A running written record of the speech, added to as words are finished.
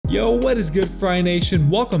Yo, what is good, Fry Nation?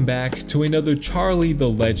 Welcome back to another Charlie the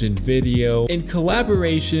Legend video. In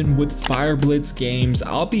collaboration with Fireblitz Games,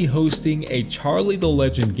 I'll be hosting a Charlie the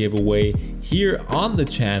Legend giveaway here on the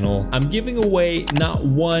channel. I'm giving away not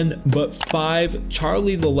one, but 5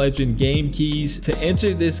 Charlie the Legend game keys. To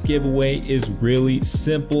enter this giveaway is really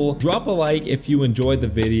simple. Drop a like if you enjoyed the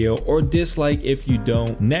video or dislike if you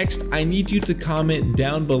don't. Next, I need you to comment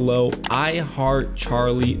down below, I heart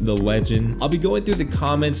Charlie the Legend. I'll be going through the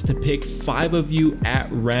comments to pick 5 of you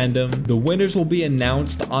at random. The winners will be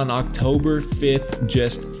announced on October 5th,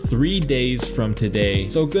 just 3 days from today.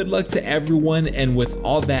 So good luck to everyone, and with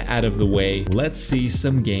all that out of the way, let's see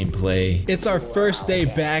some gameplay. It's our first day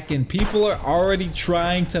back and people are already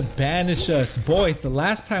trying to banish us. Boys, the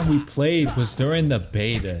last time we played was during the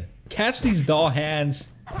beta. Catch these doll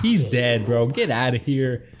hands. He's dead, bro. Get out of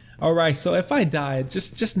here. Alright, so if I die,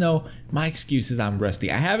 just know my excuse is I'm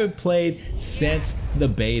rusty. I haven't played since the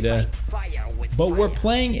beta, but we're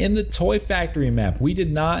playing in the Toy Factory map. We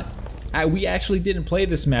actually didn't play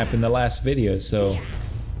this map in the last video, so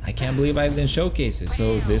I can't believe I didn't showcase it.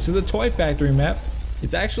 So this is the Toy Factory map.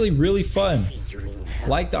 It's actually really fun.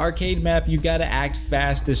 Like the arcade map, you gotta act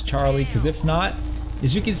fast as Charlie, because if not,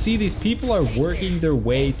 as you can see, these people are working their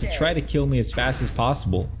way to try to kill me as fast as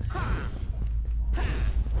possible.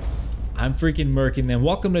 I'm freaking murking them.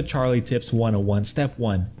 Welcome to Charlie Tips 101. Step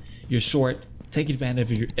 1. You're short. Take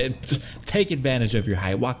advantage of your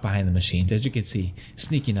height. Walk behind the machines. As you can see,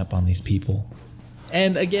 sneaking up on these people.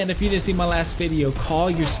 And again, if you didn't see my last video,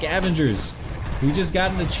 call your scavengers. We just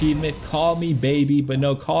got an achievement. Call me baby, but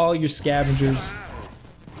no, call your scavengers.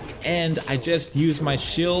 And I just used my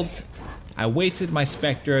shield. I wasted my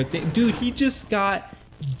Spectre. Dude, he just got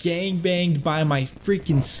gangbanged by my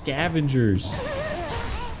freaking scavengers.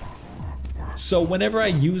 So whenever I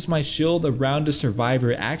use my shield around a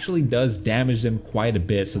survivor, it actually does damage them quite a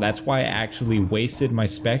bit. So that's why I actually wasted my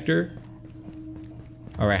Spectre.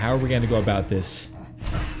 Alright, how are we going to go about this?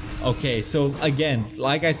 Okay, so again,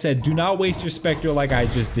 like I said, do not waste your Spectre like I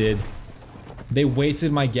just did. They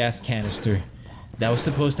wasted my gas canister. That was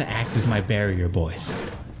supposed to act as my barrier, boys.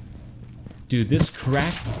 Dude, this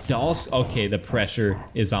cracked dolls. Okay, the pressure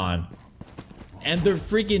is on. And they're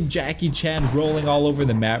freaking Jackie Chan rolling all over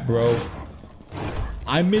the map, bro.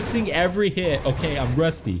 I'm missing every hit. Okay, I'm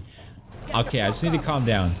rusty. Okay, I just need to calm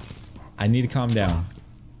down. I need to calm down.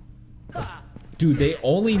 Dude, they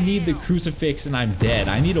only need the crucifix and I'm dead.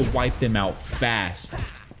 I need to wipe them out fast.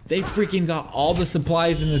 They freaking got all the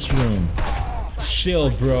supplies in this room.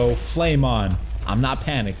 Shield, bro. Flame on. I'm not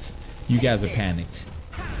panicked. You guys are panicked.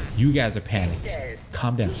 You guys are panicked.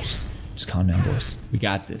 Calm down. Just calm down, boys. We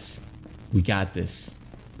got this. We got this.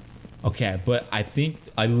 Okay, but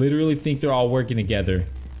I literally think they're all working together.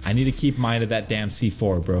 I need to keep mind of that damn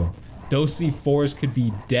C4, bro. Those C4s could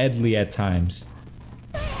be deadly at times.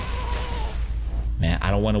 Man, I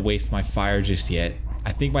don't want to waste my fire just yet.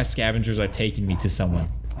 I think my scavengers are taking me to someone.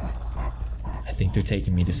 I think they're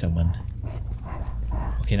taking me to someone.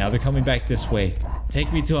 Okay, now they're coming back this way.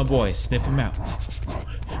 Take me to him, boys. Sniff him out.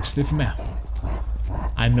 Sniff him out.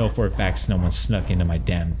 I know for a fact someone snuck into my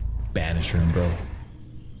damn banish room, bro.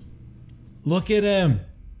 Look at him.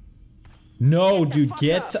 No, dude,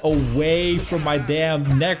 get away from my damn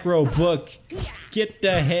necro book. Get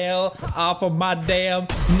the hell off of my damn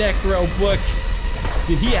necro book.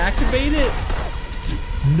 Did he activate it?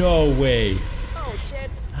 No way. Oh, shit.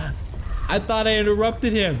 I thought I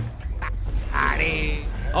interrupted him.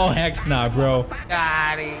 Oh, heck nah, bro.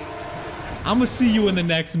 I'm gonna see you in the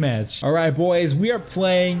next match. All right, boys, we are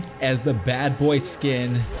playing as the bad boy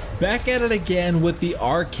skin. Back at it again with the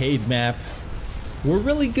arcade map. We're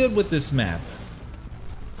really good with this map.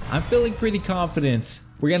 I'm feeling pretty confident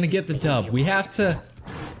we're gonna get the dub. We have to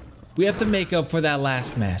make up for that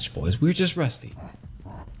last match, boys. We're just rusty.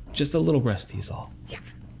 Just a little rusty is all.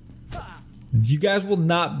 You guys will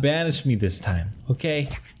not banish me this time, okay?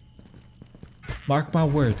 Mark my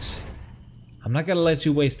words. I'm not gonna let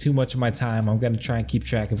you waste too much of my time. I'm gonna try and keep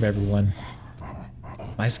track of everyone.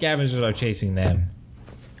 My scavengers are chasing them.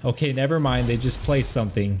 Okay, never mind. They just placed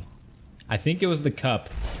something. I think it was the cup.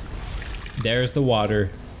 There's the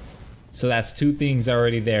water. So that's 2 things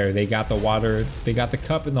already there. They got the water. They got the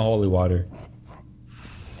cup and the holy water.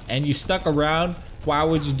 And you stuck around? Why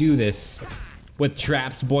would you do this? With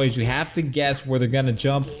traps, boys, you have to guess where they're gonna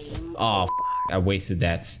jump. Oh, I wasted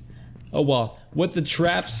that. Oh well, with the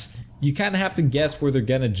traps, you kind of have to guess where they're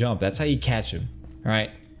gonna jump. That's how you catch them, alright?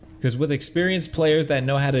 Because with experienced players that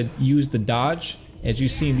know how to use the dodge, as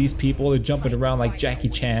you've seen these people, they're jumping around like Jackie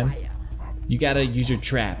Chan. You gotta use your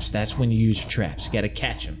traps. That's when you use your traps. You gotta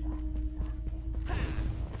catch them.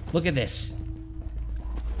 Look at this.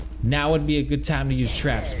 Now would be a good time to use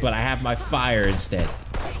traps, but I have my fire instead.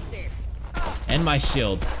 And my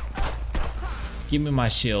shield. Give me my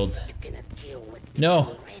shield.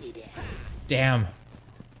 No. Damn.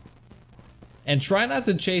 And try not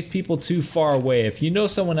to chase people too far away. If you know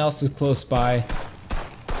someone else is close by,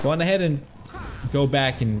 go on ahead and go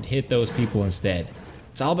back and hit those people instead.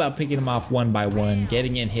 It's all about picking them off one by one,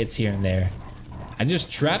 getting in hits here and there. I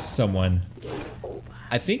just trapped someone.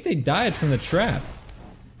 I think they died from the trap.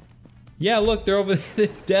 Yeah, look, they're over there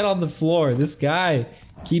dead on the floor. This guy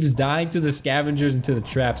keeps dying to the scavengers and to the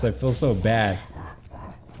traps. I feel so bad.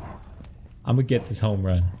 I'm gonna get this home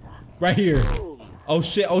run. Right here. Oh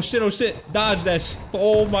shit, oh shit, oh shit. Dodge that shit.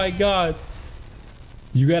 Oh my god.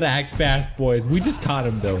 You gotta act fast, boys. We just caught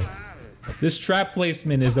him though. This trap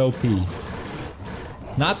placement is OP.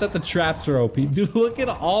 Not that the traps are OP. Dude, look at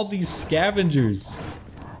all these scavengers.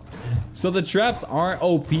 So the traps aren't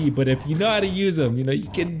OP, but if you know how to use them, you know, you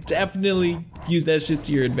can definitely use that shit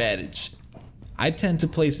to your advantage. I tend to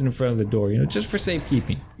place it in front of the door, you know, just for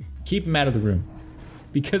safekeeping. Keep them out of the room.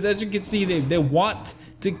 Because as you can see, they want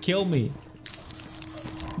to kill me.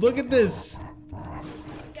 Look at this.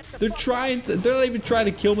 They're not even trying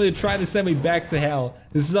to kill me, they're trying to send me back to hell.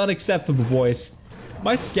 This is unacceptable, boys.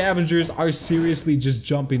 My scavengers are seriously just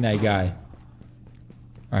jumping that guy.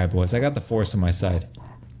 Alright, boys, I got the force on my side.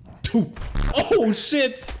 Oh,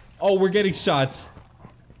 shit! Oh, we're getting shots.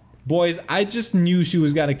 Boys, I just knew she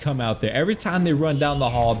was gonna come out there. Every time they run down the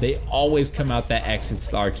hall, they always come out that exits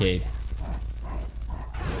the arcade.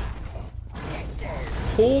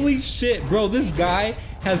 Holy shit, bro, this guy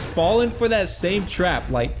has fallen for that same trap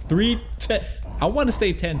like I want to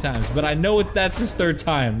say 10 times, but I know that's his third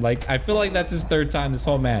time. Like, I feel like that's his third time this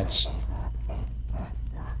whole match.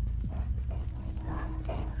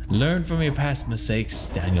 Learn from your past mistakes,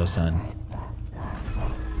 Daniel-san.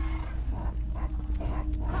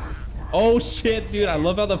 Oh shit, dude, I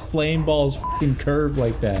love how the flame balls fucking curve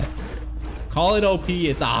like that. Call it OP,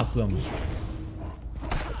 it's awesome.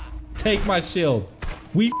 Take my shield.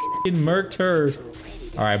 We fucking murked her.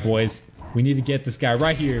 All right, boys, we need to get this guy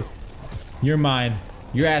right here. You're mine.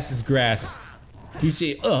 Your ass is grass. He's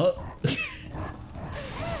All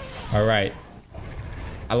right.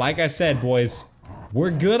 Like I said, boys, we're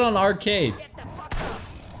good on arcade.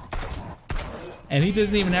 And he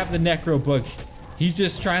doesn't even have the necro book. He's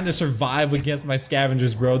just trying to survive against my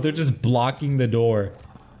scavengers, bro. They're just blocking the door.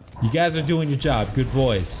 You guys are doing your job. Good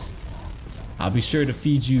boys. I'll be sure to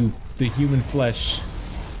feed you the human flesh.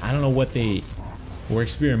 I don't know what they ate. We're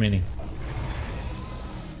experimenting.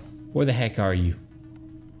 Where the heck are you?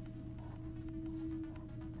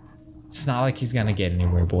 It's not like he's gonna get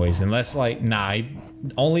anywhere, boys. Unless, like, nah,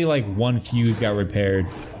 only like one fuse got repaired.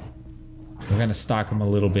 We're gonna stalk him a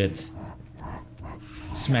little bit.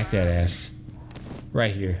 Smack that ass.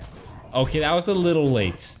 Right here. Okay, that was a little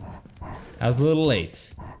late. That was a little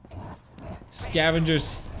late.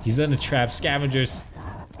 Scavengers. He's in a trap. Scavengers.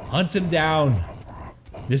 Hunt him down.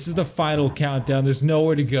 This is the final countdown. There's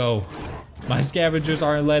nowhere to go. My scavengers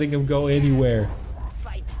aren't letting him go anywhere.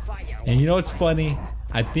 And you know what's funny?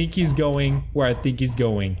 I think he's going where I think he's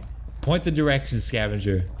going. Point the direction,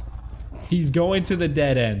 scavenger. He's going to the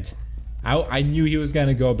dead end. I knew he was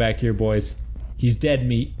gonna go back here, boys. He's dead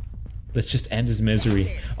meat. Let's just end his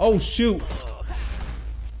misery. Oh, shoot.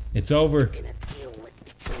 It's over.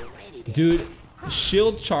 Dude,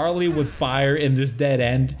 shield Charlie with fire in this dead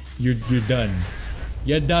end. You're done.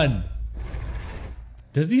 You're done.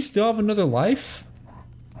 Does he still have another life?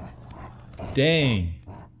 Dang.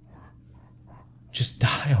 Just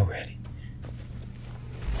die already.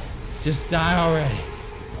 Just die already.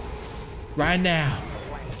 Right now.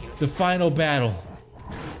 The final battle.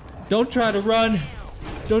 Don't try to run.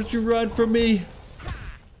 Don't you run from me.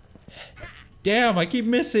 Damn, I keep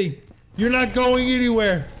missing. You're not going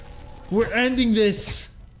anywhere. We're ending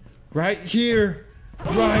this. Right here.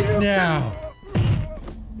 Right now.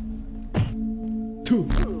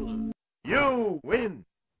 You win.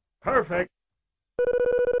 Perfect.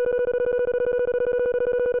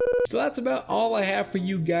 So that's about all I have for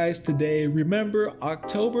you guys today. Remember,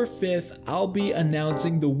 October 5th, I'll be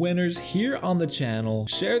announcing the winners here on the channel.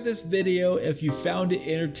 Share this video if you found it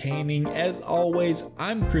entertaining. As always,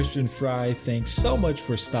 I'm Imchristianfry. Thanks so much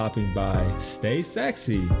for stopping by. Stay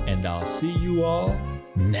sexy, and I'll see you all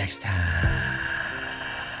next time.